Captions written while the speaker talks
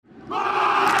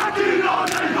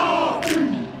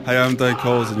Hey, I'm Dave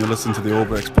Coles and you're listening to the All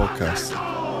Blacks podcast.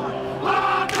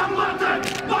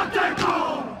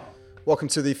 Welcome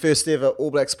to the first ever All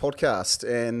Blacks podcast,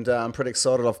 and I'm pretty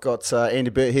excited. I've got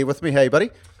Andy Burt here with me. Hey, buddy.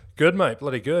 Good, mate.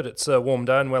 Bloody good. It's a warm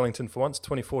day in Wellington for once,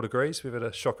 24 degrees. We've had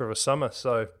a shocker of a summer,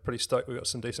 so pretty stoked we've got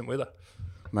some decent weather.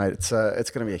 Mate, it's going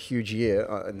to be a huge year,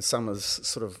 and summer's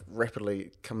sort of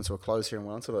rapidly coming to a close here in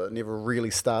Wellington. It never really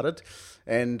started.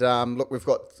 And look, we've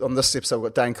got, on this episode,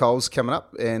 we've got Dane Coles coming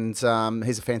up, and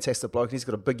he's a fantastic bloke. He's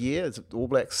got a big year. It's All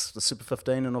Blacks, the Super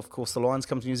 15, and of course the Lions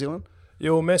come to New Zealand.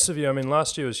 Yeah, well, massive year. I mean,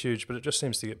 last year was huge, but it just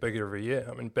seems to get bigger every year.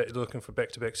 I mean, looking for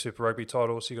back-to-back Super Rugby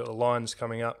titles. You got the Lions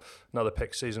coming up, another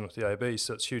packed season with the AB,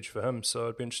 so it's huge for him. So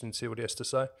it'd be interesting to see what he has to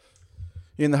say.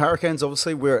 Yeah, and the Hurricanes,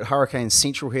 obviously, we're at Hurricane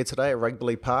Central here today at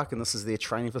Rugby Park, and this is their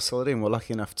training facility, and we're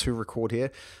lucky enough to record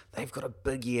here. They've got a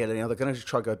big year. You know, they're going to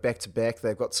try to go back-to-back.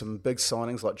 They've got some big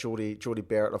signings like Geordie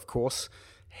Barrett, of course.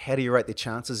 How do you rate their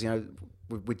chances? You know,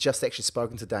 we've just actually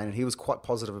spoken to Dane, and he was quite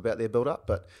positive about their build-up,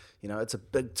 but, you know, it's a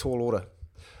big, tall order.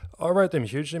 I rate them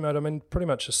hugely, mate. I mean, pretty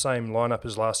much the same lineup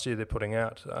as last year they're putting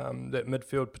out. That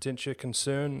midfield potentially a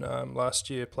concern. Last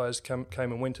year players came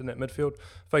and went in that midfield.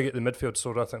 If they get the midfield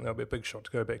sorted, I think they'll be a big shot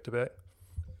to go back-to-back.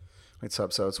 Let's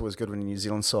hope so. It's always good when the New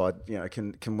Zealand side, you know,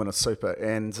 can win a Super.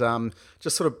 And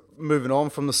just sort of moving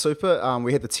on from the Super,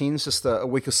 we had the Tens just a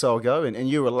week or so ago, and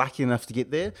you were lucky enough to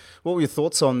get there. What were your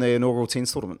thoughts on the inaugural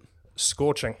Tens tournament?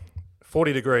 Scorching.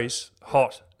 40 degrees,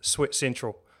 hot, sweat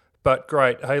central. But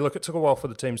great. Hey, look, it took a while for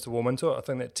the teams to warm into it. I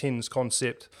think that Tens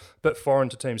concept, a bit foreign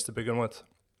to teams to begin with.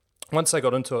 Once they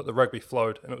got into it, the rugby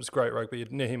flowed, and it was great rugby. You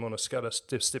had Nehim on a scudder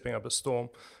stepping up a storm.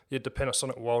 You had the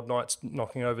Panasonic Wild Knights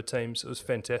knocking over teams. It was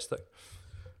fantastic.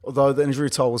 Although the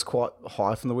injury toll was quite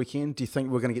high from the weekend, do you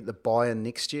think we're going to get the buy-in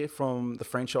next year from the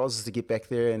franchises to get back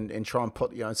there and try and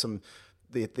put, you know, some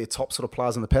their top sort of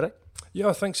players in the paddock? Yeah,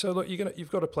 I think so. Look,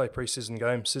 you've got to play pre-season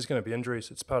games. There's going to be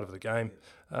injuries. It's part of the game.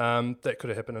 That could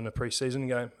have happened in a pre-season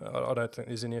game. I don't think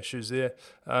there's any issues there.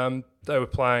 They were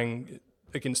playing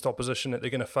against opposition that they're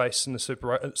going to face in the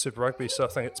Super Rugby, so I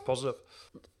think it's positive.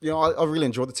 You know, I really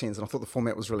enjoyed the Tens, and I thought the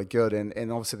format was really good.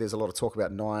 And obviously there's a lot of talk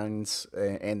about nines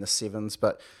and the sevens,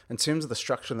 but in terms of the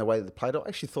structure and the way that they played, I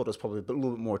actually thought it was probably a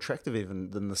little bit more attractive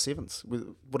even than the sevens.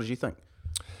 What did you think?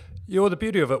 Yeah, well, the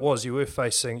beauty of it was you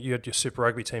had your Super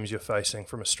Rugby teams you're facing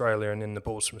from Australia and then the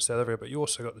Bulls from South Africa, but you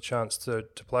also got the chance to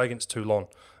play against Toulon,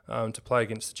 to play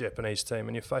against the Japanese team,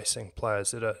 and you're facing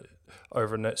players that are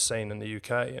over in that scene in the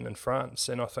UK and in France,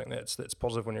 and I think that's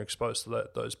positive when you're exposed to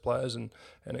those players, and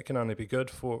it can only be good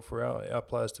for our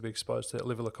players to be exposed to that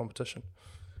level of competition.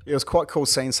 It was quite cool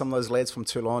seeing some of those lads from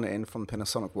Toulon and from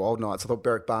Panasonic Wild Knights. I thought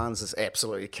Berrick Barnes is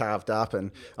absolutely carved up, and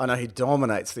I know he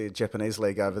dominates the Japanese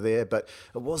league over there, but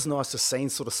it was nice to see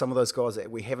sort of some of those guys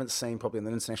that we haven't seen probably on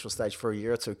the international stage for a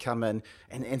year or two come in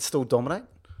and still dominate.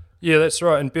 Yeah, that's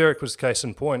right, and Berrick was the case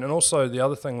in point. And also the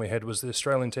other thing we had was the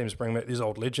Australian teams bring back these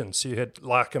old legends. So you had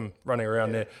Larkham running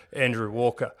around there, Andrew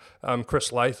Walker,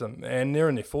 Chris Latham, and they're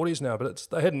in their 40s now, but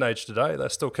they hadn't aged today. They're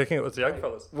still kicking it with the young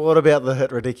fellas. What about the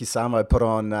hit Radiki Samo put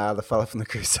on the fella from the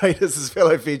Crusaders, his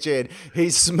fellow Fijian?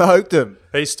 He smoked him.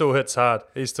 He still hits hard.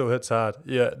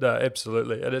 Yeah, no,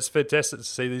 absolutely. And it's fantastic to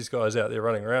see these guys out there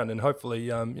running around, and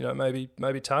hopefully,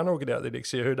 maybe Tana will get out there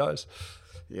next year. Who knows?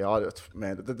 Yeah,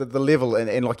 the level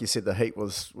and like you said, the heat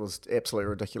was absolutely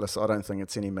ridiculous. I don't think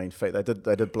it's any mean feat. They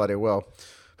did bloody well.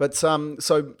 But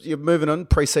so you're moving on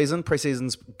pre-season.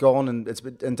 Pre-season's gone and it's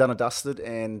been done and dusted,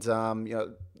 and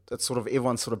it's sort of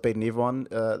everyone's sort of beaten everyone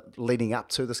leading up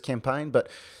to this campaign. But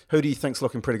who do you think's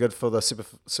looking pretty good for the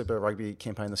Super Rugby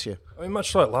campaign this year? I mean,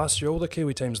 much like last year, all the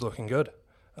Kiwi teams looking good.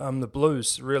 The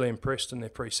Blues really impressed in their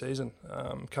pre-season.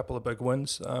 A couple of big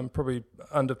wins. Probably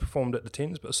underperformed at the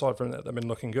Tens, but aside from that, they've been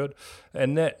looking good.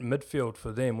 And that midfield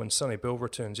for them, when Sonny Bill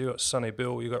returns, you got Sonny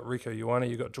Bill, you got Rico Ioane,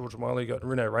 you got George Miley, you got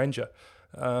Rene Ranger.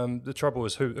 The trouble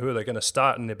is who are they going to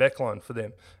start in their backline for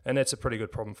them, and that's a pretty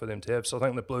good problem for them to have. So I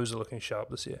think the Blues are looking sharp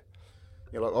this year.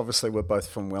 Yeah, like obviously we're both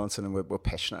from Wellington and we're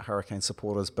passionate Hurricane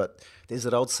supporters, but there's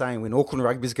that old saying, when Auckland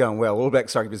rugby's going well, All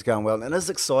Blacks rugby's going well, and it is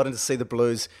exciting to see the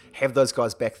Blues have those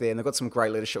guys back there, and they've got some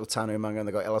great leadership with Tanu Umaga, and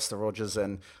they've got Alistair Rogers,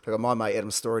 and they've got my mate Adam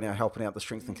Story now helping out the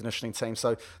strength and conditioning team,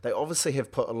 so they obviously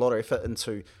have put a lot of effort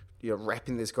into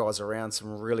wrapping these guys around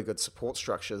some really good support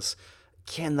structures.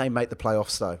 Can they make the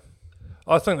playoffs though?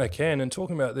 I think they can, and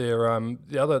talking about their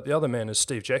the other man is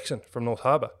Steve Jackson from North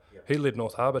Harbour. He led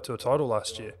North Harbour to a title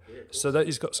last year. So that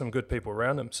he's got some good people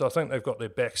around him. So I think they've got their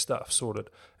back stuff sorted.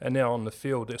 And now on the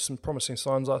field, there's some promising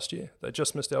signs last year. They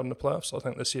just missed out in the playoffs. I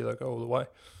think this year they'll go all the way.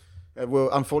 Well,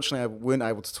 unfortunately, I weren't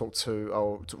able to talk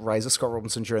to Razor Scott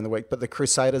Robinson during the week, but the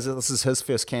Crusaders, this is his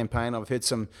first campaign. I've heard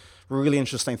some really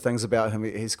interesting things about him.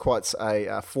 He's quite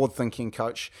a forward-thinking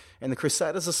coach, and the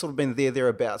Crusaders have sort of been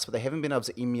thereabouts, but they haven't been able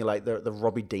to emulate the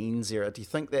Robbie Deans era. Do you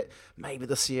think that maybe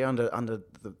this year, under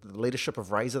the leadership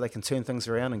of Razor, they can turn things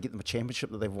around and get them a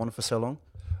championship that they've wanted for so long?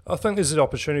 I think there's an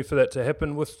opportunity for that to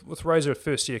happen. With Razor, a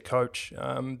first-year coach,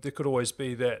 there could always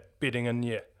be that bedding in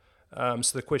year.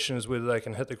 So the question is whether they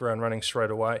can hit the ground running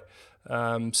straight away.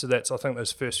 So I think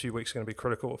those first few weeks are going to be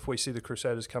critical. If we see the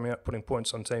Crusaders coming up, putting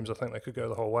points on teams, I think they could go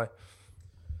the whole way.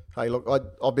 Hey, look,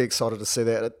 I'll be excited to see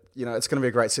that. It's going to be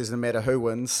a great season no matter who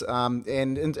wins. And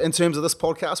in terms of this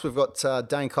podcast, we've got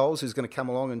Dane Coles, who's going to come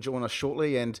along and join us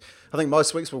shortly. And I think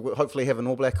most weeks we'll hopefully have an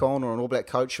All Black on or an All Black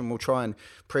coach, and we'll try and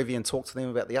preview and talk to them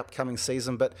about the upcoming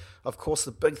season. But, of course,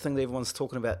 the big thing that everyone's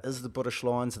talking about is the British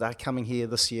Lions. They're coming here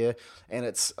this year, and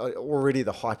it's already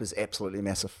the hype is absolutely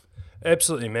massive.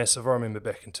 Absolutely massive. I remember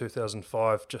back in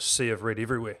 2005, just sea of red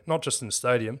everywhere, not just in the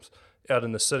stadiums, out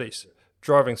in the cities.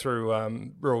 Driving through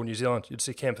rural New Zealand, you'd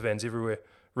see camper vans everywhere,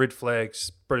 red flags,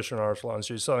 British and Irish Lions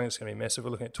jerseys. So I think it's going to be massive. We're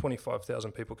looking at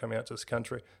 25,000 people coming out to this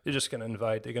country. They're just going to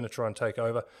invade. They're going to try and take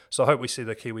over. So I hope we see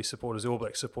the Kiwi supporters, the All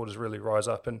Black supporters really rise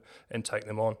up and take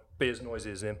them on. Be as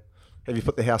noisy as them. Have you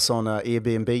put the house on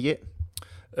Airbnb yet?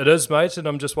 It is, mate, and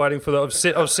I'm just waiting for I've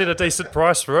set a decent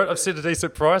price for it.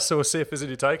 So we'll see if there's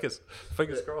any takers.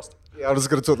 Fingers crossed. Yeah, I was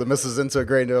going to talk the missus into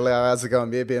agreeing to allow ours to go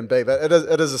on Airbnb, but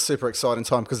it is a super exciting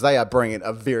time because they are bringing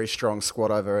a very strong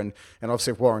squad over, and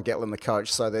obviously Warren Gatlin, the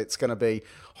coach, so that's going to be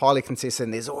highly contested.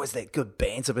 And there's always that good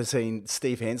banter between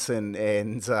Steve Hansen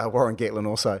and Warren Gatlin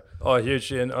also. Oh,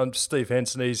 huge, and Steve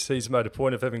Hansen, he's made a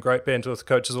point of having great banter with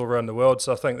coaches all around the world,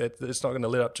 so I think that it's not going to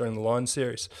let up during the Lions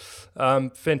series.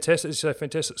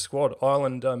 Fantastic squad.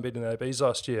 Ireland beating the ABs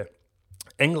last year.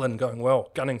 England going well,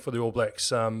 gunning for the All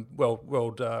Blacks,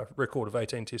 world record of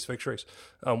 18 Test victories.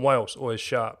 Wales always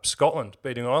sharp. Scotland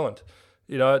beating Ireland.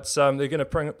 It's they're going to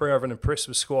bring over an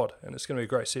impressive squad, and it's going to be a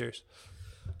great series.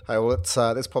 Hey, well,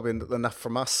 that's probably enough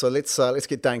from us. So let's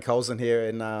get Dane Coles in here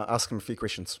and ask him a few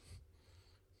questions.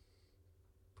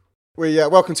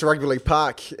 Welcome to Rugby League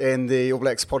Park and the All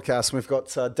Blacks podcast. We've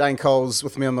got Dane Coles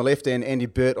with me on the left and Andy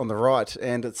Burt on the right,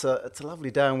 and it's a lovely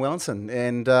day in Wellington.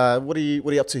 And what are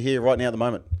you up to here right now at the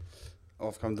moment?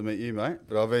 I've come to meet you, mate,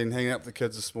 but I've been hanging out with the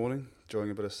kids this morning,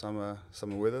 enjoying a bit of summer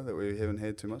weather that we haven't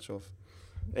had too much of.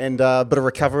 And a bit of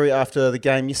recovery after the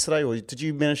game yesterday, or did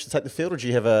you manage to take the field, or did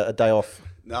you have a day off?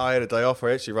 No, I had a day off.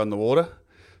 I actually run the water,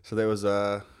 so that was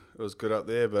it was good up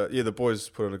there. But yeah, the boys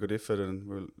put in a good effort, and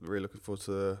we're really looking forward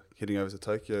to heading over to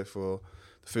Tokyo for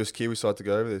the first Kiwi side to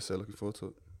go over there. So looking forward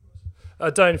to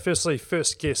it. Dane, firstly,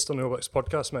 first guest on the All Blacks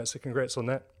podcast, mate. So congrats on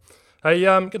that. Hey,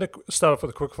 I'm going to start off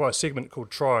with a quickfire segment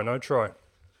called Try or No Try.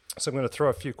 So I'm going to throw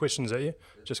a few questions at you.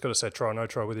 Just got to say try or no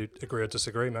try, whether you agree or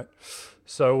disagree, mate.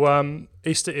 So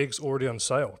Easter eggs already on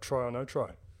sale. Try or no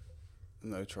try?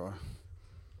 No try.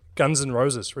 Guns N'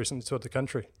 Roses recently toured the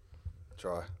country.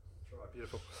 Try. Try,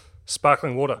 beautiful.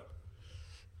 Sparkling water.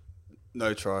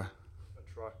 No try. No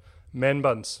try. Man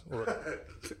buns.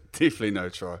 Definitely no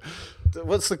try.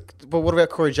 What about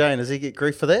Corey Jane? Does he get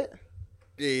grief for that?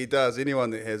 Yeah, he does. Anyone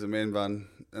that has a man bun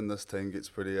in this team gets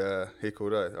pretty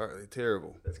heckled. Oh, they're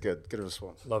terrible. That's good. Good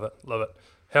response. Love it.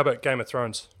 How about Game of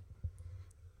Thrones?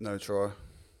 No try.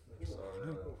 Sorry, I've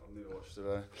never watched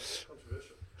it.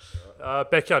 Controversial.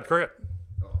 Backyard cricket.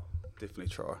 Oh, definitely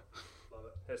try. Love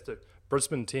it. Has to.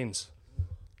 Brisbane Tens.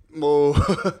 Well,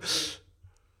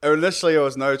 initially it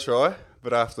was no try,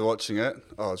 but after watching it,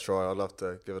 I'll try. I'd love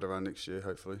to give it a run next year,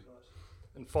 hopefully.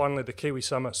 And finally, the Kiwi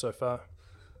summer so far.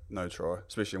 No try,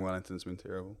 especially in Wellington. It's been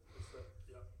terrible.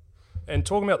 And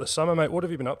talking about the summer, mate, what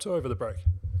have you been up to over the break?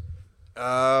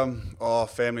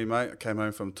 Family, mate. I came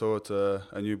home from tour to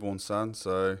a newborn son,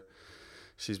 so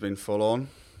she's been full on.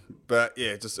 But yeah,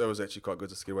 it was actually quite good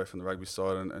just to get away from the rugby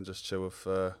side and just chill with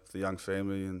the young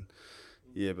family. And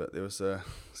yeah, but there was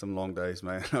some long days,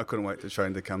 mate. I couldn't wait to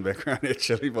train to come back around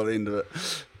actually by the end of it.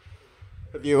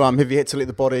 Have you had to let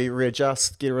the body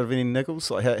readjust, get rid of any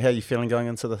niggles? Like how are you feeling going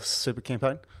into the Super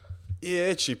campaign? Yeah,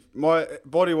 actually, my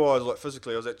body-wise, like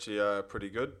physically, I was actually pretty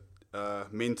good.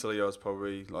 Mentally, I was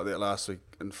probably like that last week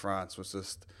in France. Was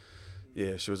just,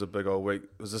 yeah, she was a big old week.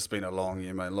 It's just been a long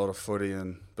year, mate. A lot of footy,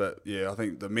 but yeah, I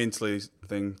think the mentally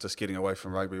thing, just getting away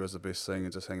from rugby was the best thing,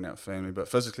 and just hanging out with family. But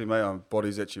physically, mate, my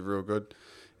body's actually real good,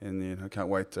 and I can't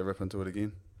wait to rip into it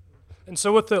again. And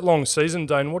so with that long season,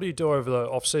 Dane, what do you do over the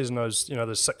off-season, those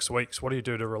 6 weeks? What do you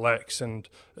do to relax? And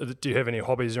do you have any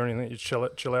hobbies or anything you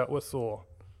chill out with, or...?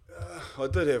 I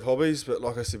did have hobbies, but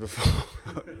like I said before,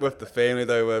 with the family,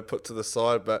 they were put to the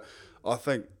side. But I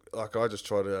think like I just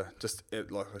try to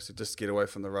like I said, just get away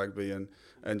from the rugby and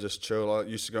just chill. I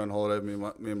used to go on holiday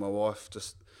with me and my wife,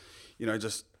 just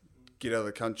just get out of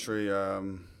the country.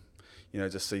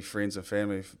 Just see friends and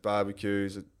family,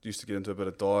 barbecues. I used to get into a bit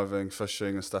of diving,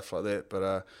 fishing and stuff like that.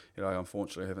 But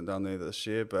unfortunately, I haven't done that this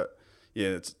year. But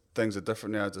yeah, things are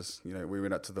different now. Just we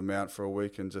went up to the Mount for a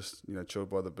week and just chilled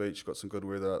by the beach. Got some good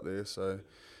weather out there. So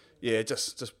yeah,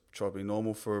 just try to be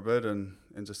normal for a bit and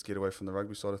just get away from the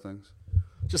rugby side of things.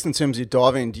 Just in terms of your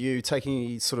diving, do you take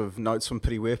any sort of notes from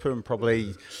Piri Wepa and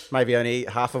probably maybe only eat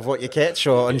half of what you catch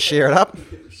and share it up?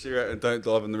 Share it and don't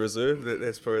dive in the reserve.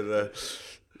 That's probably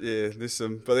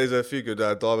there's a few good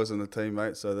divers in the team,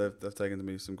 mate. So they've taken to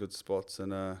me some good spots,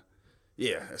 and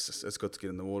it's good to get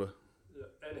in the water.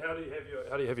 Yeah. And how do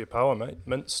you have your power, mate?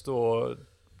 Minced or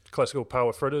classical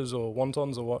power fritters or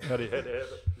wontons or what? How do you have it?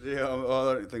 Yeah,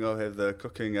 I don't think I have the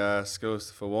cooking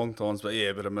skills for wontons, but yeah,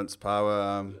 a bit of minced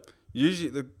power. Usually,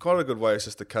 the quite a good way is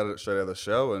just to cut it straight out of the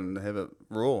shell and have it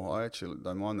raw. I actually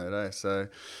don't mind that, So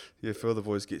yeah, for all the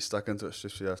boys get stuck into it,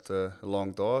 especially after a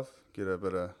long dive, get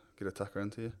a tucker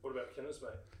into you. What about kinners,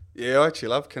 mate? Yeah, I actually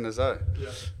love kinners, Yeah.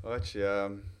 I actually,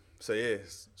 so yeah,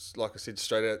 like I said,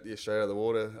 straight out of the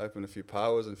water, open a few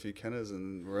powers and a few kinners,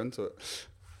 and we're into it.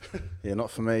 Yeah,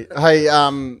 not for me. Hey,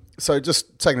 so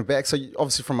just taking it back, so you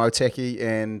obviously from Otaki,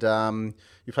 and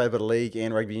you played a bit of league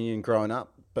and rugby union growing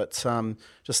up, but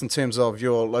just in terms of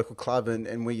your local club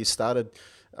and where you started,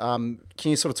 can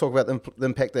you sort of talk about the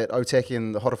impact that Otaki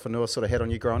and the Horowhenua sort of had on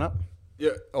you growing up?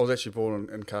 Yeah, I was actually born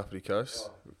in Kapiti Coast.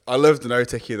 I lived in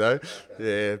Otaki though.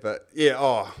 Okay. Yeah, but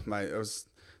yeah, mate, it was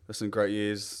some great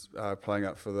years playing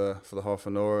up for the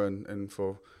Horowhenua and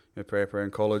for Parapara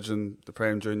in college and the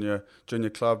Pram junior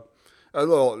club. A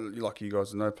lot like you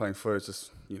guys know, playing footy is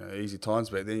just easy times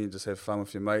back then. You just have fun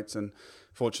with your mates, and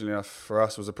fortunately enough for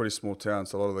us, it was a pretty small town.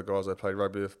 So a lot of the guys I played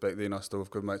rugby with back then, I still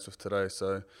have good mates with today.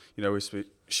 So we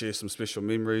share some special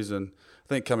memories, and I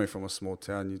think coming from a small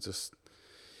town, you just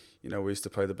we used to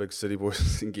play the big city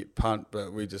boys and get punt,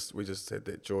 but we just had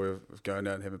that joy of going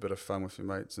out and having a bit of fun with your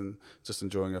mates and just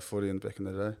enjoying our footy back in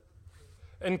the day.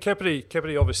 And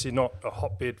Kapiti obviously not a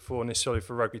hotbed necessarily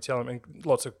for rugby talent. I mean,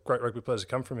 lots of great rugby players have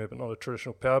come from here, but not a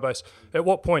traditional power base. At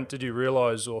what point did you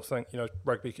realise or think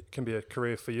rugby can be a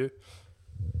career for you?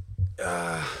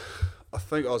 I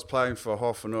think I was playing for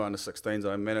Horowhenua under 16s, and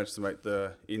I managed to make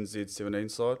the NZ17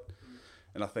 side.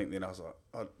 And I think then I was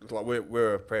like, we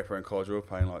were Parapara in college, we were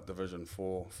playing like Division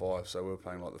 4, 5, so we were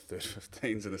playing like the third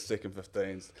 15s and the second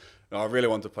 15s. And I really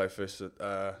wanted to play first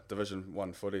Division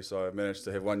 1 footy, so I managed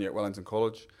to have 1 year at Wellington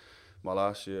College, my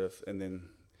last year, and then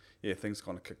things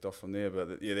kind of kicked off from there.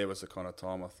 But there was the kind of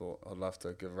time I thought I'd love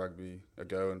to give rugby a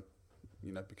go and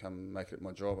make it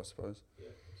my job, I suppose.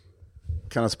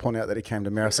 Can I just point out that he came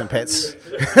to Marist St Pat's?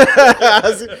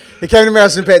 He came to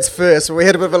Marist St Pat's first, but we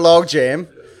had a bit of a log jam.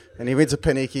 And he went to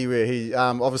Piniki, where he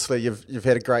obviously you've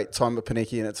had a great time at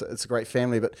Piniki, and it's a great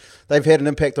family. But they've had an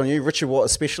impact on you, Richard Watt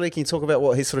especially. Can you talk about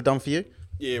what he's sort of done for you?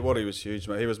 Yeah, Watty was huge,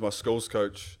 mate. He was my schools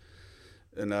coach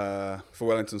for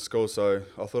Wellington School, so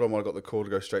I thought I might have got the call to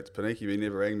go straight to Piniki, but he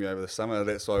never rang me over the summer.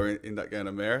 That's why I ended up going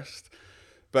to Marist.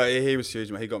 But yeah, he was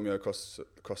huge, mate. He got me across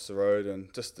the road,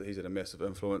 and just he's had a massive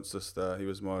influence. He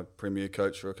was my premier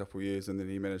coach for a couple of years, and then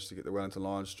he managed to get the Wellington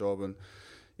Lions job, and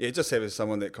just having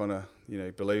someone that kind of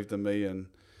believed in me, and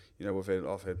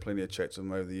I've had plenty of chats with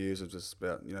him over the years of just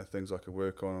about things I could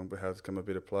work on how to become a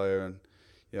better player, and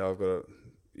I've got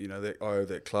I owe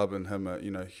that club and him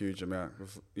a huge amount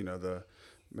of the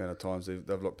amount of times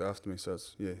they've looked after me. So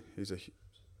he's a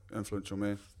influential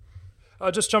man.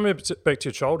 Just jumping back to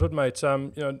your childhood, mate.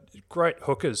 Great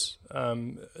hookers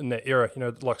in that era.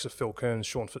 The likes of Phil Kearns,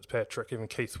 Sean Fitzpatrick, even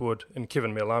Keith Wood, and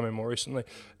Kevin Mealamu more recently.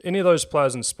 Any of those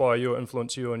players inspire you or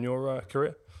influence you in your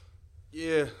career?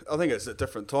 Yeah, I think it's at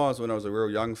different times. When I was a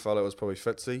real young fella, it was probably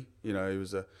Fitzy.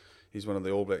 He's one of the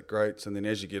All Black greats. And then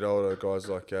as you get older, guys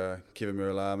like Kevin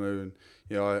Mealamu, and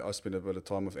I spent a bit of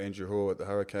time with Andrew Hall at the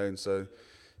Hurricanes. So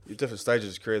at different stages of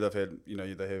his career, they've had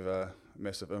they have a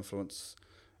massive influence.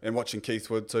 And watching Keith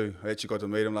Wood too, I actually got to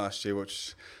meet him last year,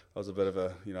 which I was a bit of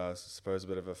a, I suppose a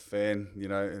bit of a fan,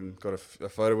 and got a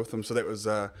photo with him. So that was,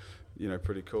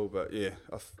 pretty cool. But yeah,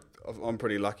 I'm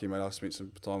pretty lucky, mate. I've spent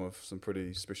some time with some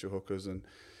pretty special hookers, and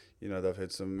they've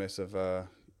had some massive,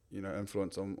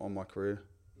 influence on my career.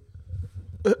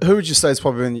 Who would you say is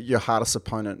probably been your hardest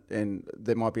opponent, and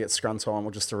that might be at scrum time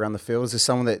or just around the field? Is there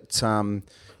someone that,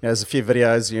 there's a few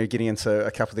videos, getting into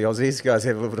a couple of the Aussies, you guys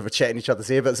have a little bit of a chat in each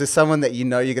other's ear, but is there someone that you're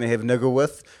going to have niggle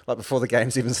with, like before the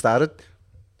game's even started?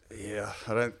 Yeah,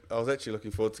 I was actually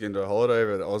looking forward to getting to a holiday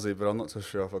over at Aussie, but I'm not so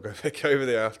sure if I'll go back over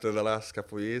there after the last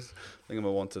couple of years. I think I'm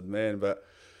a wanted man, but,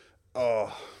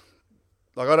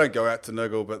 like I don't go out to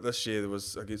niggle, but this year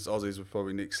was against Aussies was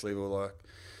probably next level. Like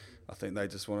I think they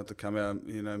just wanted to come out.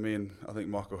 You know, me and I think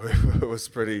Michael Hooper was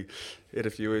pretty had a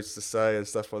few words to say and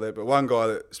stuff like that. But one guy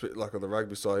that like on the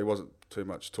rugby side, he wasn't too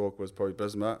much talk was probably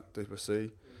Bismarck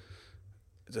Duplessis.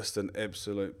 Just an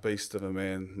absolute beast of a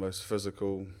man, most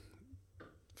physical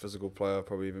player I've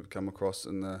probably ever come across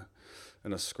in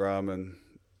a scrum, and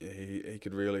he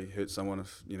could really hurt someone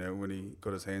if when he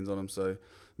got his hands on him. So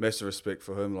massive respect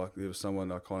for him. Like, there was someone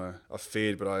I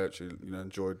feared, but I actually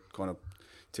enjoyed kind of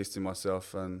testing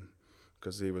myself, and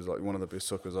because he was like one of the best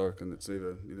hookers I reckon that's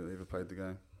ever played the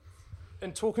game.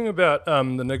 And talking about the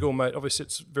niggle, mate, obviously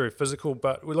it's very physical,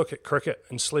 but we look at cricket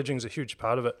and sledging's a huge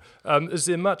part of it. Is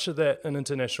there much of that in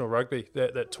international rugby,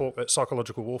 that talk, that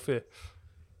psychological warfare?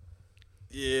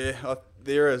 Yeah,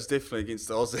 there is definitely against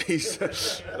the Aussies.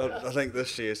 I think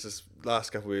this year, last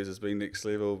couple of years has been next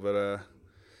level. But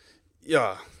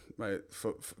yeah, mate,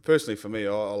 personally for me,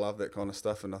 I love that kind of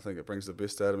stuff, and I think it brings the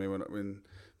best out of me when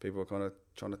people are kind of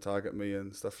trying to target me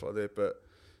and stuff like that. But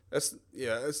it's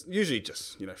usually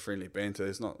just friendly banter.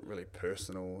 It's not really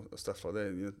personal or stuff like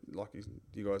that. Like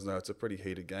you guys know, it's a pretty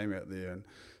heated game out there,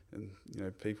 and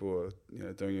people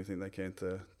are doing everything they can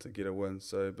to get a win.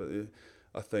 So, but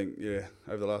I think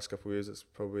over the last couple of years, it's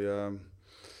probably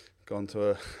gone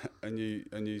to a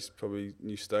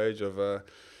new stage of a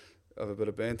bit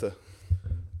of banter.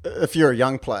 If you're a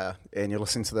young player and you're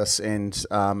listening to this, and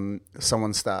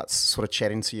someone starts sort of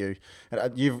chatting to you,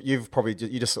 and you've probably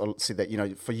just said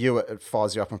that for you it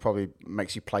fires you up and probably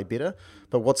makes you play better.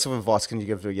 But what sort of advice can you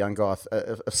give to a young guy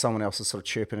if someone else is sort of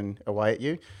chirping away at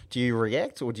you? Do you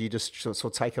react, or do you just sort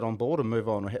of take it on board and move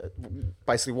on?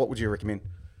 Basically, what would you recommend?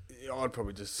 I'd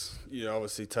probably just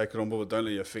obviously take it on board. Don't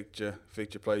let it affect your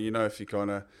play. If you're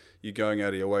going out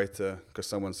of your way because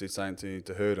someone said something to you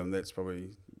to hurt them, that's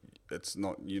probably.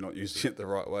 You're not using it the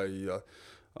right way.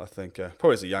 I think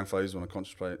probably as a young fella, you just want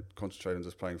to concentrate on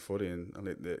just playing footy and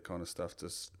let that kind of stuff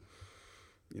just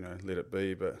let it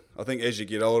be. But I think as you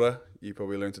get older, you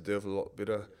probably learn to deal with it a lot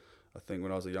better. I think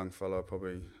when I was a young fella,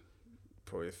 probably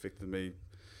affected me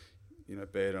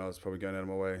bad, and I was probably going out of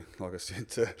my way, like I said,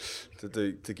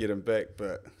 to get him back.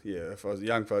 But yeah, if I was a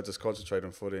young fella, just concentrate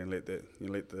on footy and let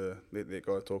that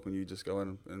guy talk, and you just go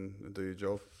in and do your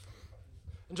job.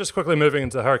 And just quickly moving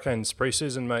into Hurricanes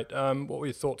pre-season, mate, what were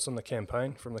your thoughts on the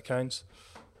campaign from the Canes?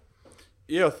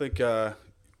 Yeah, I think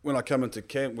when I come into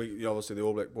camp, we obviously the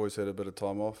All Black boys had a bit of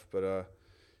time off, but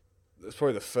it's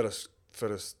probably the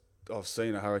fittest I've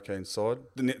seen a Hurricane side.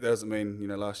 That doesn't mean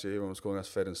last year everyone was calling us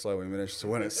fat and slow when we managed to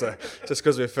win it. So just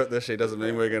because we're fit this year doesn't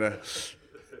mean we're gonna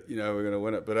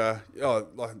win it. But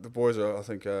like the boys are, I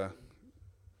think.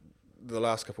 The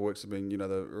last couple of weeks have been,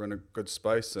 they're in a good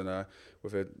space, and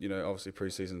we've had, obviously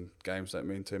pre-season games don't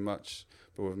mean too much,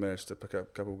 but we've managed to pick up a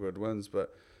couple of good wins.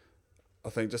 But I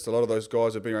think just a lot of those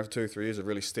guys who've been around for 2 or 3 years have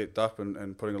really stepped up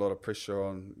and putting a lot of pressure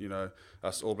on,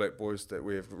 us All Black boys that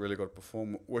we've really got to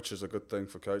perform, which is a good thing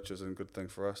for coaches and a good thing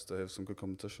for us to have some good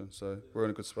competition. So we're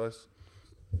in a good space.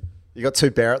 You got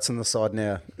 2 Barretts on the side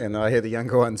now, and I hear the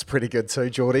younger one's pretty good too,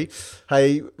 Geordie.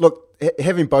 Hey, look,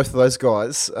 having both of those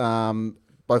guys,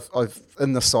 both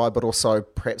in the side, but also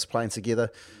perhaps playing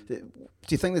together. Do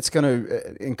you think that's going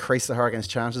to increase the Hurricanes'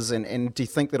 chances? And do you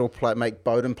think that'll make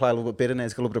Beauden play a little bit better now?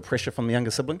 He's got a little bit of pressure from the younger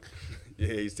sibling?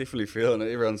 Yeah, he's definitely feeling it.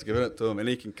 Everyone's giving it to him, and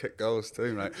he can kick goals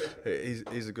too, mate.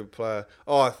 He's a good player.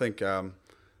 I think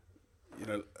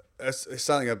it's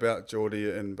something about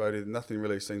Geordie and Bodie. Nothing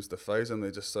really seems to faze them. They're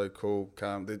just so cool,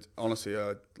 calm. They honestly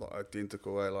are like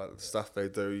identical. Like the stuff they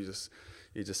do, you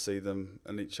just see them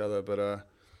in each other. But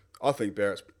I think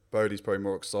Bodie's probably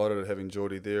more excited at having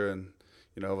Geordie there, and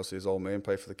obviously his old man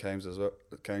played for the Canes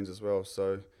as well.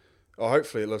 So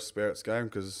hopefully it lifts Barrett's game,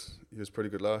 because he was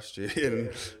pretty good last year,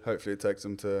 and hopefully it takes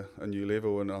him to a new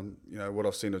level. And what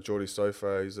I've seen of Geordie so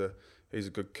far, he's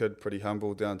a good kid, pretty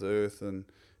humble, down to earth, and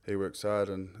he works hard.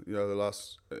 And the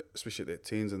last, especially at that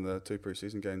 10s in the 2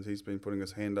 pre-season games, he's been putting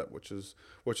his hand up, which is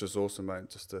awesome, mate.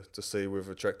 Just to see we've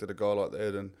attracted a guy like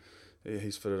that, and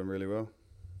he's fitted him really well.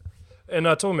 And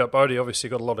talking about Bodie, obviously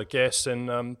got a lot of gas,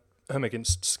 and him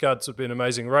against Scuds would be an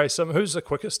amazing race. Who's the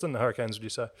quickest in the Hurricanes, would you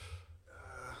say?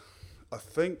 I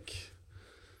think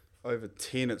over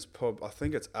 10, I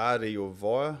think it's Ardi or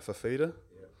Via for feeder.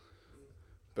 Yeah.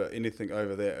 But anything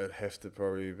over that, it'd have to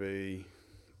probably be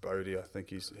Bodie. I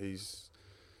think he's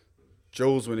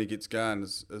Jules, when he gets going,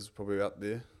 is probably up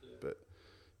there. Yeah. But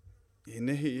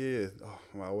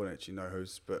I wouldn't actually know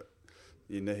who's, but.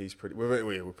 He's pretty.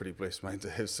 We're pretty blessed, mate, to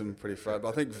have some pretty fast. But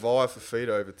I think Via for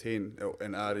feeder over 10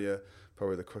 and Ardi are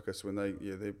probably the quickest when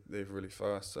they're really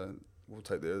fast. So we'll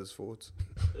take the others forwards.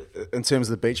 In terms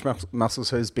of the bench muscles,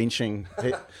 who's benching?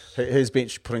 Who's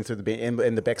bench putting through the bench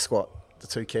and the back squat? The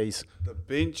two keys. The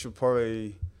bench will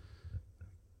probably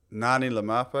Nani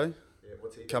Lamape.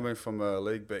 Coming from a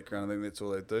league background, I think that's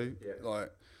all they do. Yeah.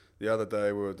 Like the other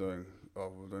day, we were doing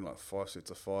like 5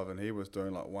 sets of 5, and he was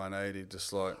doing like 180,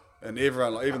 just like, and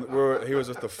everyone, like, even he was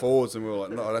with the forwards, and we were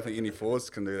like, no, I don't think any forwards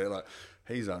can do that. Like,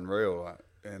 he's unreal. Like,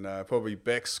 and probably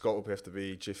back Scott would have to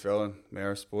be Jeff Allen,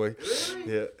 Maris boy.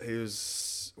 Really? Yeah,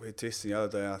 we were testing the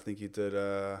other day, and I think he did.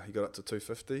 He got up to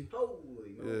 250.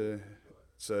 Holy yeah.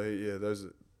 So those.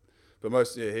 But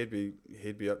most, he'd be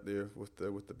up there with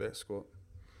the back squat.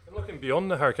 Looking beyond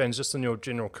the Hurricanes, just in your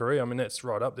general career, I mean, that's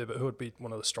right up there, but who would be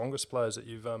one of the strongest players that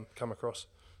you've come across?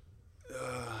 It'd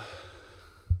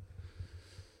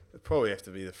probably have to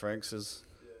be the Frankses.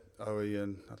 Yeah. Owie,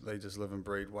 and they just live and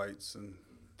breed weights, and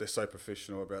they're so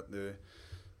professional about their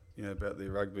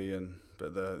rugby, and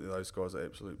those guys are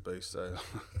absolute beasts. So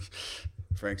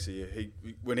Franksy,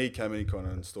 when he came in, he kind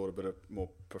of installed a bit of more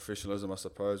professionalism, I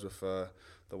suppose, with the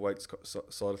weights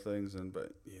side of things.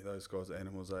 But those guys are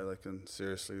animals. They can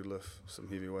seriously lift some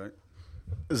heavy weight.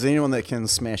 Is there anyone that can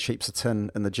smash heaps of tin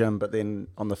in the gym, but then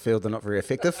on the field they're not very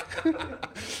effective?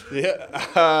 Yeah.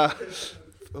 I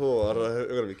don't know. I've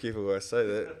got to be careful when I say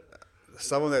that.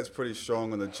 Someone that's pretty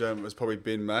strong in the gym is probably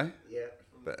Ben May. Yeah.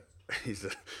 But he's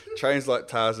trains like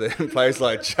Tarzan and plays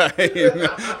like Jane.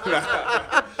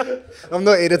 I'm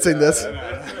not editing this.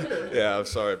 Yeah, I'm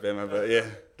sorry, Ben, but yeah,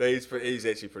 he's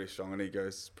actually pretty strong, and he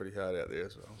goes pretty hard out there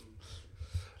as well.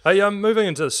 Hey, moving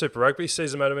into the Super Rugby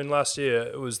season, mate. I mean, last year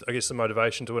it was, I guess, the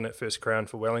motivation to win that first crown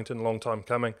for Wellington, a long time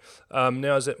coming.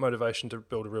 Now is that motivation to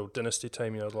build a real dynasty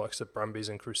team, the likes of Brumbies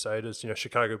and Crusaders,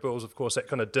 Chicago Bulls, of course, that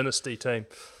kind of dynasty team.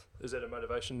 Is that a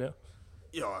motivation now?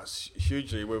 Yeah, it's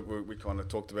hugely. We kind of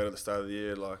talked about it at the start of the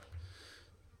year, like,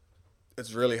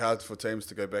 it's really hard for teams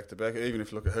to go back to back. Even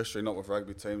if you look at history, not with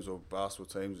rugby teams or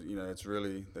basketball teams,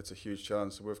 that's a huge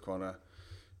challenge. So we've kind of,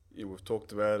 we've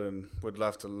talked about it, and we'd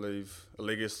love to leave a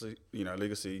legacy,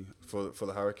 for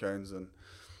the Hurricanes, and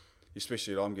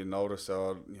especially I'm getting older,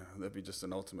 so that'd be just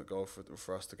an ultimate goal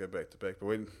for us to go back to back.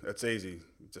 But it's easy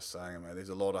just saying it, mate. There's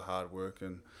a lot of hard work,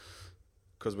 and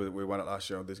because we won it last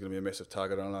year, there's going to be a massive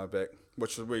target on our back,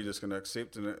 which we're just going to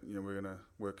accept, and we're going to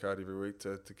work hard every week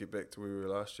to get back to where we were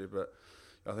last year. But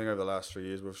I think over the last 3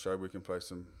 years, we've showed we can play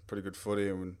some pretty good footy,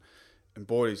 and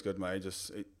Bordy's good, mate.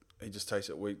 He just takes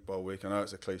it week by week. I know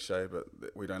it's a cliche, but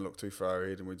we don't look too far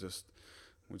ahead, and we just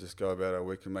go about our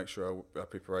week and make sure our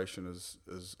preparation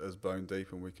is bone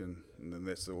deep, and then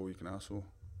that's all you can ask for.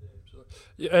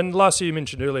 Yeah, and last year you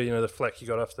mentioned earlier, the flack you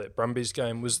got after that Brumbies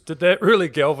game. Did that really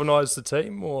galvanise the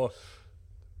team, or?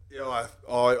 Yeah,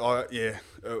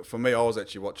 for me, I was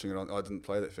actually watching it. I didn't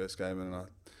play that first game, and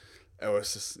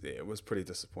it was pretty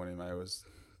disappointing, mate. It was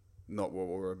not what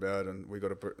we were about, and we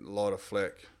got a lot of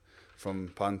flack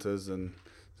from punters and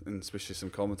especially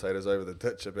some commentators over the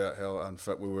ditch about how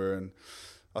unfit we were, and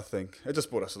I think it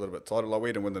just brought us a little bit tighter. Like, we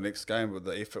didn't win the next game, but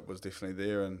the effort was definitely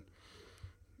there, and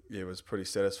it was pretty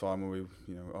satisfying when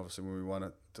obviously when we won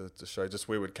it to show just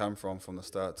where we'd come from the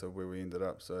start to where we ended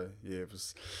up. So it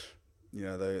was, they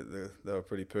were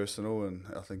pretty personal, and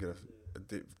I think it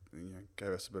gave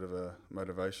us a bit of a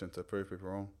motivation to prove people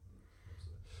wrong.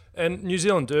 And New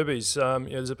Zealand derbies,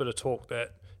 there's a bit of talk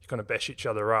that you kind of bash each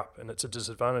other up and it's a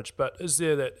disadvantage. But is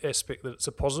there that aspect that it's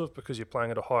a positive because you're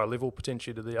playing at a higher level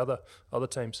potentially to the other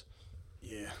teams?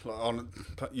 Yeah,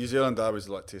 like New Zealand derbies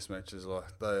are like test matches. Like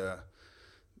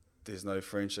there's no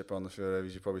friendship on the field.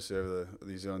 As you probably see over the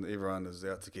New Zealand, everyone is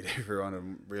out to get everyone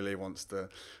and really wants to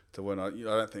win. I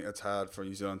don't think it's hard for a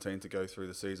New Zealand team to go through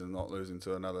the season not losing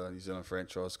to another New Zealand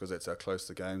franchise because that's how close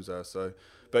the games are. So,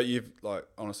 but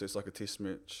honestly, it's like a test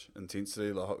match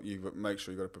intensity. Like, you make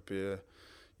sure you got to prepare,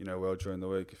 well during the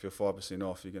week. If you're 5%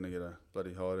 off, you're going to get a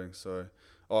bloody hiding. So,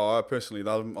 I personally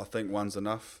love them. I think one's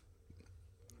enough,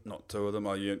 not two of them.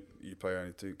 You play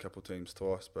only couple teams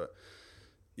twice, but.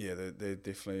 Yeah, they're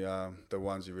definitely the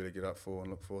ones you really get up for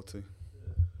and look forward to.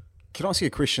 Can I ask you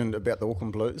a question about the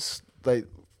Auckland Blues?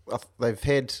 They've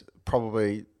had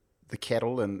probably the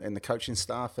cattle and the coaching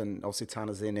staff, and obviously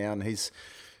Tana's there now, and he's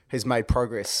made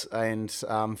progress. And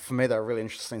for me, they're a really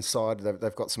interesting side.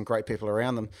 They've got some great people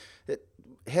around them.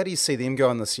 How do you see them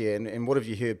going this year? And what have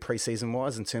you heard pre-season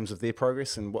wise in terms of their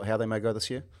progress and how they may go this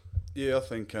year? Yeah, I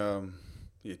think Tana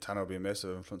will be a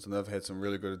massive influence, and they've had some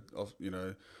really good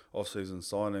off-season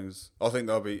signings. I think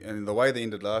they'll be, and the way they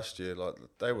ended last year, I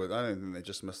don't think they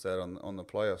just missed out on the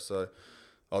playoffs. So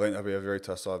I think they'll be a very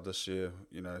tough side this year.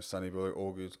 Sonny Bill,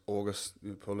 August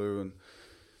Pulu, and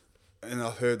and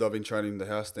I've heard they've been training the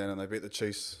house down, and they beat the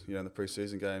Chiefs, in the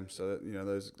pre-season game. So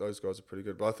that, those guys are pretty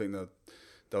good. But I think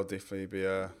they'll definitely be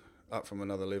up from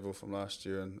another level from last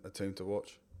year and a team to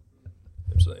watch.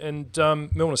 Absolutely. And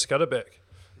Milner Scudderback,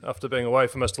 after being away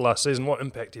for most of last season, what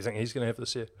impact do you think he's going to have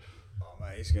this year? Oh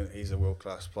mate, he's a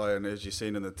world-class player, and as you've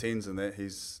seen in the tens and that,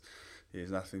 he's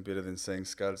nothing better than seeing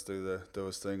Scuds do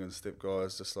his thing and step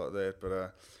guys just like that.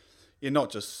 But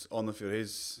not just on the field.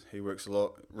 He works a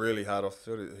lot, really hard off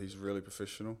the field. He's really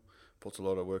professional, puts a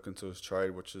lot of work into his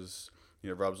trade, which is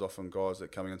rubs off on guys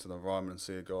that coming into the environment and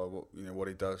see a guy what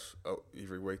he does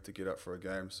every week to get up for a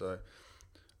game. So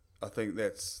I think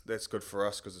that's good for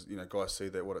us because guys see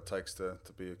that what it takes to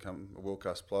become a world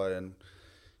class player, and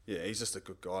he's just a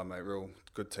good guy, mate. Real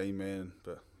good team man,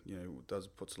 but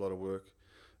puts a lot of work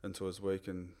into his week,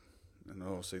 and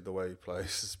obviously the way he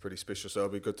plays is pretty special. So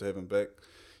it'll be good to have him back.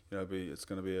 It's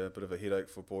going to be a bit of a headache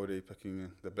for Boydie picking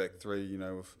the back three.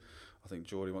 With I think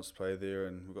Geordie wants to play there,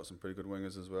 and we've got some pretty good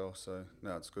wingers as well. So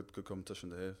no, it's good competition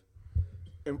to have.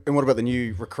 And what about the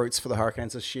new recruits for the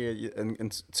Hurricanes this year in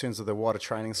terms of the wider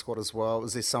training squad as well?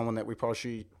 Is there someone that we probably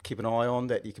should keep an eye on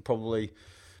that you could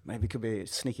maybe could be a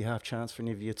sneaky half chance for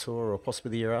next year tour or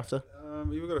possibly the year after?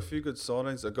 We've got a few good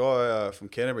signings. A guy from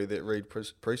Canterbury, that Reed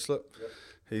Priestlip.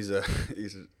 Yep.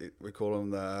 We call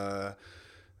him the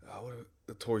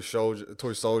toy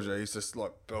soldier. He's just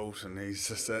like built, and he's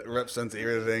just rips into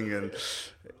everything. And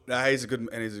he's a good,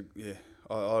 and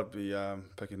I'd be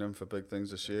picking him for big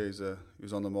things this year. He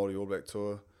was on the Māori All Black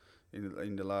tour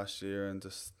in the last year, and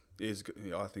just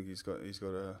I think he's got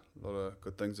a lot of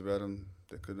good things about him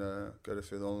that could go to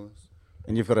further honours.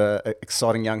 And you've got an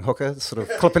exciting young hooker sort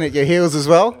of clipping at your heels as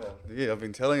well. Yeah, I've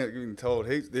been been told.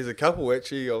 There's a couple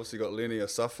actually. Obviously got Lenny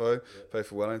Asafo, played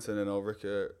for Wellington, and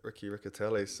Ricky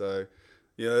Riccatelli. So,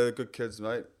 they're good kids,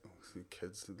 mate.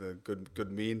 Kids, they're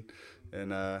good men,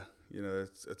 and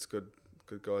it's good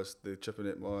guys. They're chipping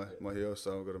at my heels,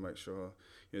 so I've got to make sure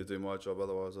I do my job.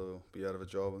 Otherwise, I'll be out of a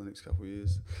job in the next couple of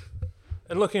years.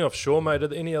 And looking offshore, mate, are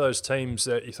there any of those teams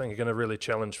that you think are going to really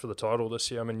challenge for the title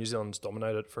this year? I mean, New Zealand's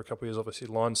dominated for a couple of years. Obviously,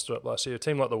 Lions stood up last year. A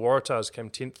team like the Waratahs came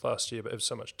 10th last year, but have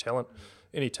so much talent.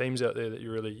 Any teams out there that you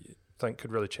really think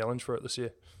could really challenge for it this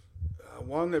year?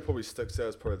 One that probably sticks out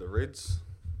is probably the Reds.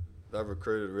 They've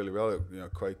recruited really well.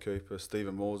 Quade Cooper,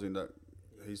 Stephen Morsey,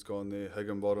 he's gone there.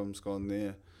 Higginbottom's gone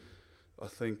there. I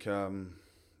think, I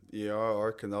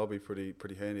reckon they'll be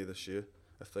pretty handy this year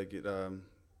if they get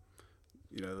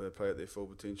they play at their full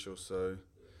potential. So,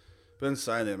 but in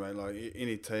saying that, mate, like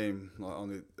any team,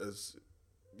 like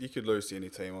you could lose to any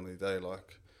team on the day,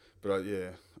 But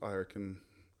I reckon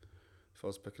if I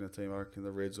was picking a team, I reckon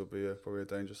the Reds will be probably a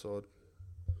dangerous side.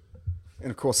 And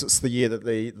of course, it's the year that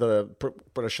the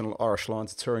British and Irish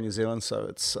Lions are touring New Zealand. So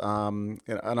it's I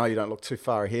know you don't look too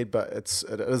far ahead, but it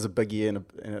is a big year and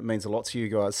it means a lot to you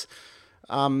guys.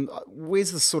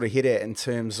 Where's the sort of head at in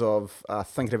terms of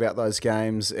thinking about those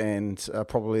games and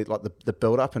probably like the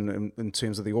build up in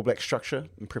terms of the All Black structure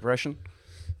and preparation?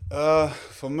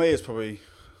 For me, it's probably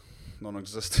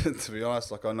non-existent, to be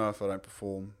honest. Like, I know if I don't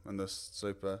perform in this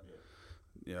Super,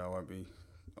 I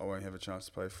won't have a chance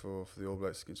to play for the All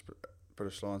Blacks against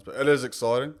British Lions. But it is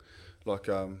exciting. Like,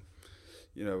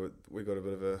 we got a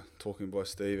bit of a talking by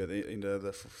Steve at the end of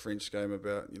the French game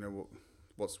about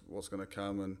what's going to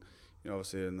come, and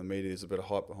obviously in the media there's a bit of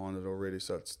hype behind it already,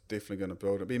 so it's definitely going to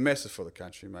build. It'll be massive for the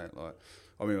country, mate. Like,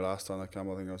 I remember last time they come,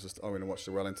 I went and watched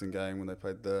the Wellington game when they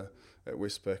played at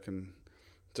Westpac, and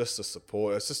just the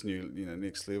support, it's just new,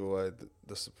 next level,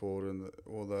 the support and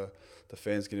all the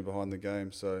fans getting behind the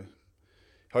game. So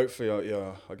hopefully,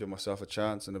 I give myself a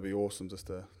chance, and it'll be awesome just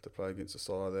to play against a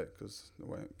side like that, because it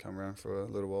won't come around for a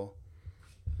little while.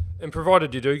 And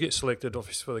provided you do get selected,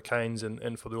 obviously for the Canes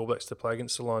and for the All Blacks to play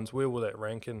against the Lions, where will that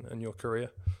rank in your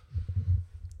career?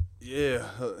 Yeah,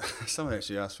 someone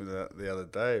actually asked me that the other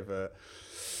day, but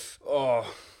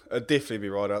it'd definitely be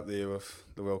right up there with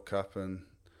the World Cup, and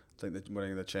I think that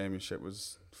winning the championship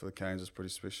was for the Canes was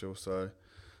pretty special. So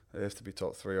they have to be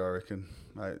top three, I reckon,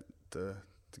 mate, to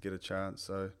get a chance.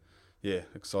 So yeah,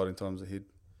 exciting times ahead.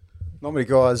 Not many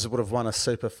guys would have won a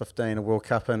Super 15, a World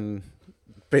Cup, and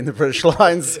been the British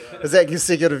Lions is that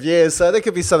consecutive years. So there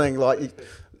could be something like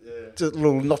just a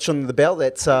little notch on the belt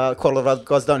that quite a lot of other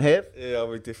guys don't have. Yeah, I'll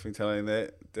be definitely telling you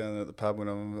that down at the pub when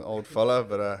I'm an old fella.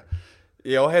 But I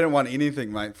hadn't won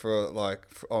anything, mate, for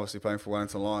obviously playing for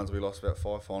Wellington Lions. We lost about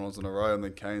 5 finals in a row, and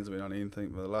then Canes have been on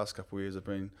anything. But the last couple of years have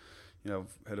been,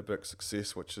 had a big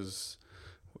success, which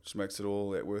makes it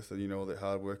all that worth it. All that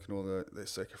hard work and all that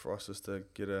sacrifices to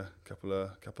get a couple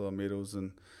of medals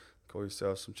and call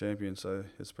yourself some champions. So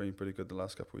it's been pretty good the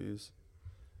last couple of years.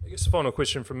 I guess the final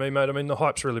question from me, mate. I mean, the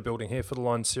hype's really building here for the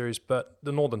Lions series, but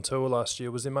the Northern Tour last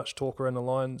year, was there much talk around the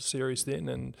Lions series then?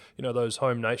 And, you know, those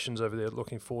home nations over there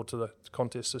looking forward to the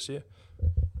contest this year?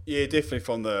 Yeah, definitely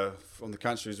from the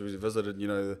countries we visited, you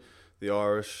know, the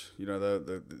Irish, you know,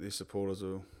 their supporters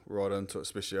were right into it,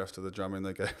 especially after the drumming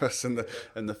they gave us in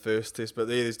the first test. But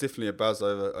yeah, there's definitely a buzz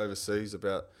overseas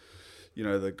about, you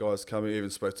know, the guys coming.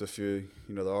 Even spoke to a few,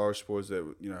 you know, the Irish boys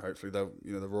that, you know, hopefully they'll,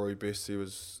 you know, the Rory Best,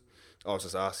 I was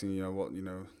just asking, you know, what, you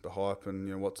know, the hype and,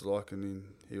 you know, what's it like, and then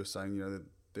he was saying, you know,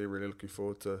 they're really looking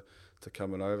forward to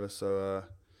coming over. So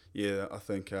yeah, I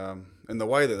think in the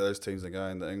way that those teams are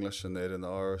going, the English and that and the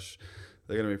Irish,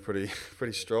 they're going to be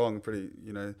pretty strong, pretty,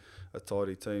 you know, a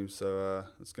tidy team. So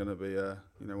it's going to be you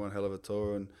know, one hell of a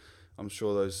tour, and I'm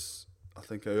sure I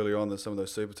think early on that some of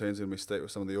those super teams are going to be stacked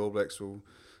with some of the All Blacks. So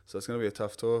it's going to be a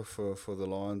tough tour for the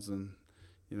Lions, and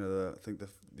you know, I think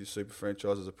the super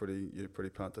franchises are pretty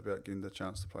pumped about getting the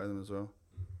chance to play them as well.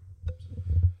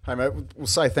 Hey mate, we'll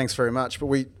say thanks very much, but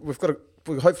we're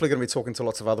hopefully going to be talking to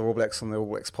lots of other All Blacks on the All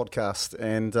Blacks podcast,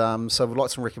 and so we'd like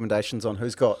some recommendations on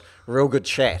who's got real good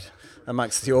chat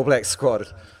amongst the All Blacks squad.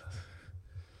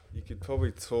 You could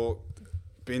probably talk.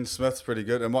 Ben Smith's pretty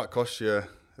good. It might cost you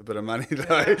a bit of money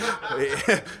though.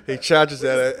 he charges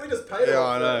out.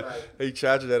 I know. He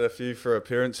charges out a few for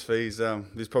appearance fees.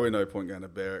 There's probably no point going to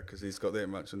Barrett because he's got that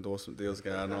much endorsement deals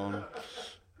going on.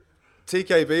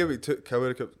 TKB,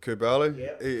 Kawira Kubali.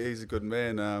 Yep. He's a good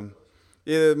man.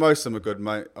 Yeah, most of them are good,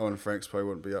 mate. Owen Franks probably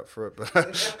wouldn't be up for it, but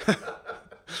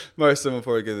most of them will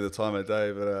probably give you the time of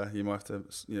day. But you might have to,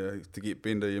 you know, to get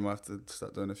Bender, you might have to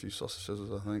start doing a few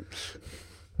sausages, I think.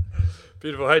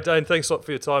 Beautiful. Hey, Dane, thanks a lot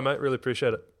for your time, mate. Really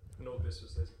appreciate it. And all the best for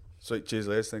the season. Sweet. Cheers,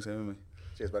 lads. Thanks for having me.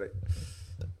 Cheers, buddy.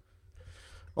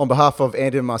 On behalf of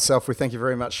Andy and myself, we thank you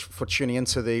very much for tuning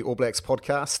into the All Blacks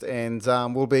podcast, and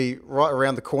we'll be right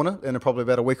around the corner in probably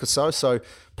about a week or so. So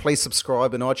please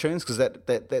subscribe in iTunes because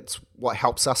that's what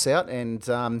helps us out, and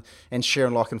share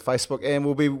and like on Facebook, and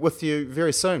we'll be with you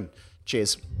very soon.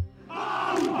 Cheers.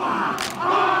 Aruba,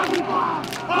 Aruba,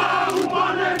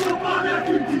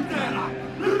 Aruba,